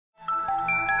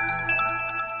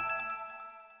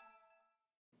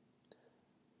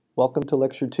Welcome to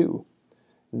Lecture 2.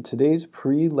 In today's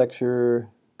pre-lecture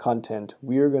content,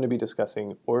 we are going to be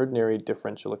discussing ordinary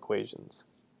differential equations.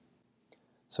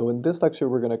 So in this lecture,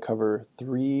 we're going to cover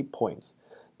 3 points.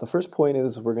 The first point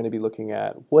is we're going to be looking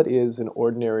at what is an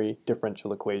ordinary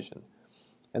differential equation.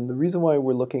 And the reason why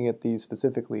we're looking at these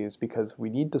specifically is because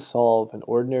we need to solve an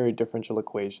ordinary differential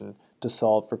equation to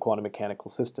solve for quantum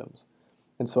mechanical systems.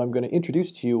 And so I'm going to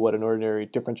introduce to you what an ordinary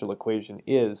differential equation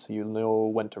is so you'll know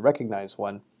when to recognize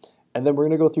one. And then we're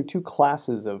going to go through 2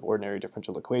 classes of ordinary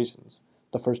differential equations.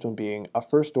 The first one being a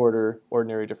first-order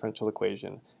ordinary differential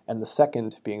equation, and the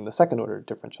second being the second-order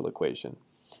differential equation.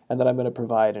 And then I'm going to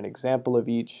provide an example of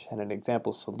each and an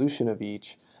example solution of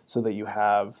each so that you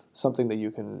have something that you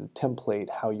can template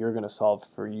how you're going to solve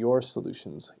for your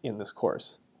solutions in this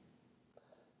course.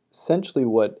 Essentially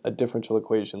what a differential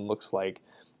equation looks like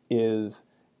is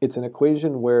it's an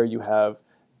equation where you have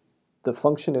the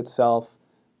function itself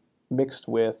mixed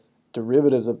with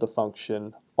derivatives of the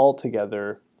function all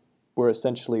together, where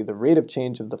essentially the rate of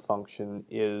change of the function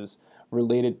is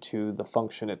related to the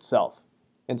function itself.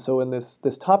 And so in this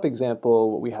top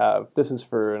example, what we have, this is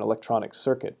for an electronic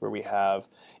circuit where we have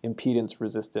impedance,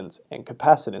 resistance, and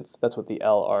capacitance. That's what the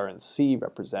L, R, and C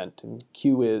represent, and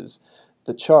Q is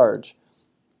the charge.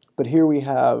 But here we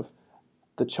have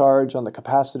the charge on the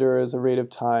capacitor as a rate of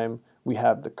time, we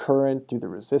have the current through the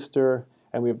resistor,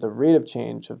 and we have the rate of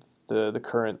change of the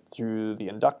current through the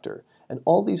inductor. And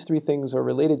all these 3 things are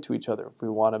related to each other if we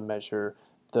want to measure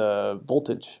the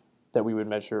voltage that we would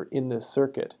measure in this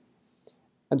circuit.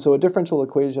 And so a differential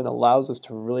equation allows us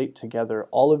to relate together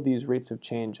all of these rates of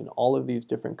change and all of these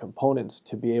different components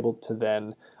to be able to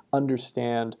then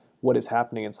understand what is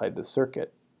happening inside this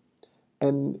circuit.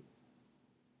 And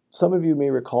some of you may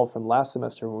recall from last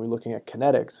semester when we were looking at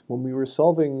kinetics, when we were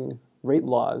solving rate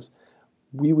laws,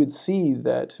 we would see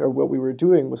that, or what we were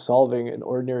doing was solving an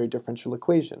ordinary differential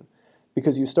equation.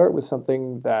 Because you start with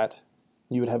something that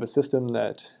you would have a system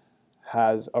that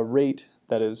has a rate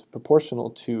that is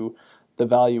proportional to the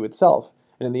value itself.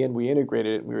 And in the end, we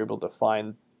integrated it and we were able to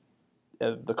find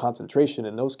the concentration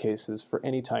in those cases for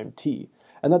any time t.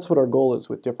 And that's what our goal is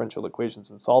with differential equations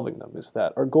and solving them, is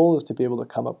that our goal is to be able to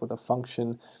come up with a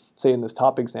function, say in this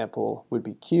top example would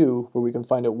be q, where we can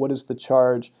find out what is the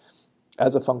charge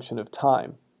as a function of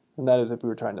time. And that is if we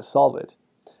were trying to solve it.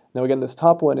 Now again, this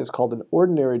top one is called an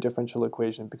ordinary differential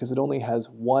equation because it only has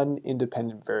one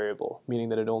independent variable, meaning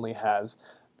that it only has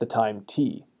the time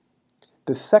t.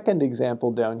 The second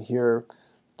example down here,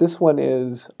 this one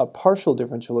is a partial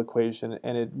differential equation,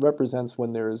 and it represents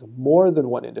when there is more than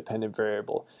one independent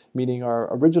variable, meaning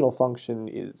our original function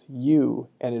is u,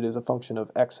 and it is a function of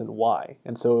x and y.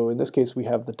 And so in this case, we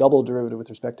have the double derivative with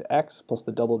respect to x plus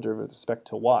the double derivative with respect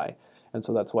to y. And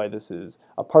so that's why this is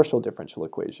a partial differential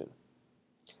equation.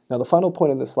 Now the final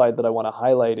point in this slide that I want to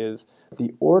highlight is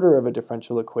the order of a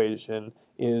differential equation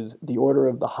is the order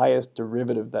of the highest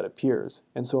derivative that appears.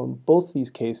 And so in both these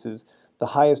cases, the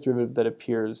highest derivative that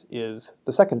appears is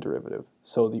the second derivative.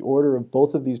 So the order of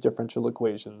both of these differential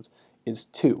equations is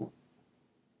 2.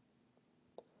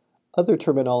 Other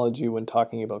terminology when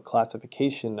talking about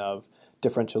classification of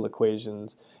differential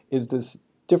equations is this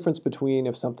difference between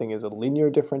if something is a linear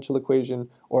differential equation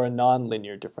or a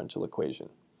nonlinear differential equation.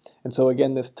 And so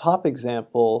again, this top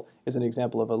example is an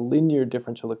example of a linear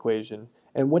differential equation.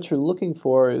 And what you're looking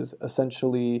for is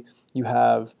essentially you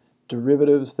have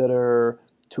derivatives that are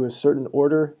to a certain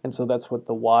order, and so that's what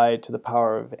the y to the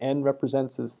power of n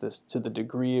represents, is this to the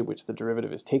degree at which the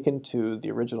derivative is taken to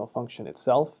the original function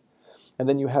itself. And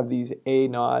then you have these a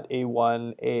naught,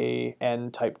 a1, a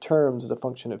n type terms as a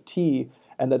function of t,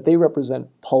 and that they represent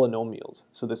polynomials.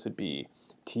 So this would be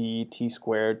t, t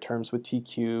squared, terms with t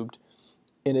cubed,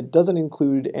 and it doesn't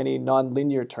include any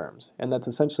nonlinear terms. And that's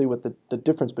essentially what the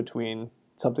difference between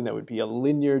something that would be a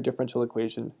linear differential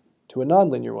equation to a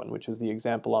nonlinear one, which is the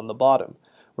example on the bottom,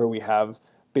 where we have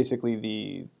basically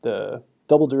the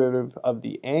double derivative of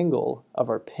the angle of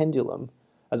our pendulum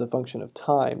as a function of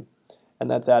time,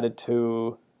 and that's added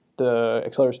to the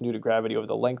acceleration due to gravity over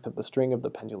the length of the string of the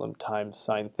pendulum times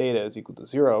sine theta is equal to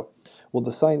 0. Well,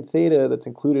 the sine theta that's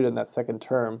included in that second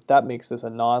term, that makes this a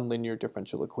nonlinear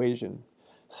differential equation,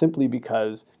 simply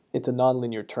because it's a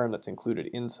nonlinear term that's included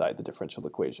inside the differential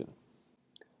equation.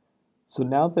 So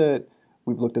now that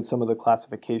we've looked at some of the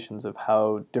classifications of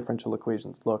how differential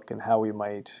equations look and how we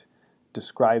might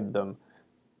describe them,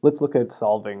 let's look at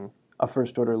solving a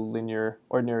first-order linear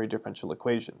ordinary differential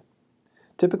equation.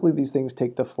 Typically these things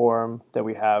take the form that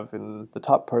we have in the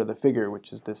top part of the figure,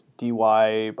 which is this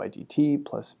dy by dt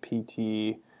plus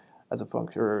pt as a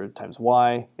function times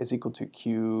y is equal to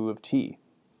q of t.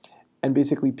 And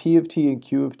basically p of t and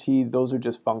q of t, those are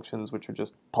just functions which are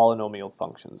just polynomial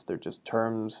functions. They're just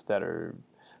terms that are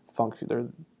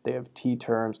they have t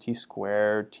terms, t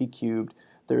squared, t cubed.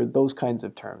 They're those kinds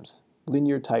of terms,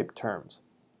 linear type terms.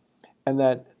 And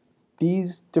that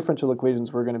these differential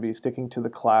equations, we're going to be sticking to the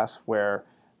class where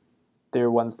they're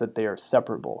ones that they are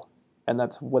separable. And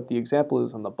that's what the example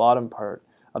is on the bottom part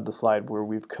of the slide, where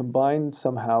we've combined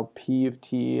somehow p of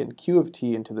t and q of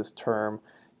t into this term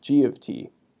g of t.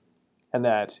 And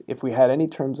that if we had any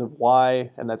terms of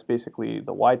y, and that's basically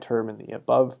the y term in the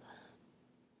above,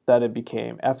 that it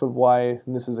became f of y.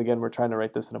 And this is, again, we're trying to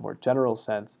write this in a more general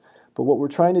sense. But what we're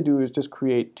trying to do is just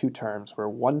create two terms, where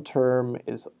one term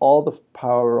is all the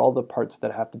power, all the parts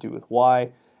that have to do with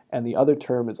y, and the other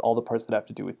term is all the parts that have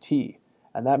to do with t.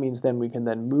 And that means then we can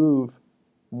then move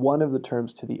one of the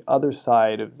terms to the other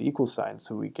side of the equal sign.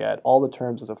 So we get all the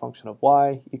terms as a function of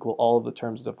y equal all of the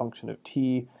terms as a function of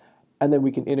t, and then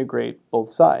we can integrate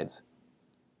both sides.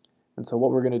 And so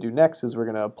what we're going to do next is we're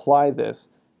going to apply this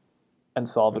and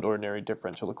solve an ordinary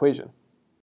differential equation.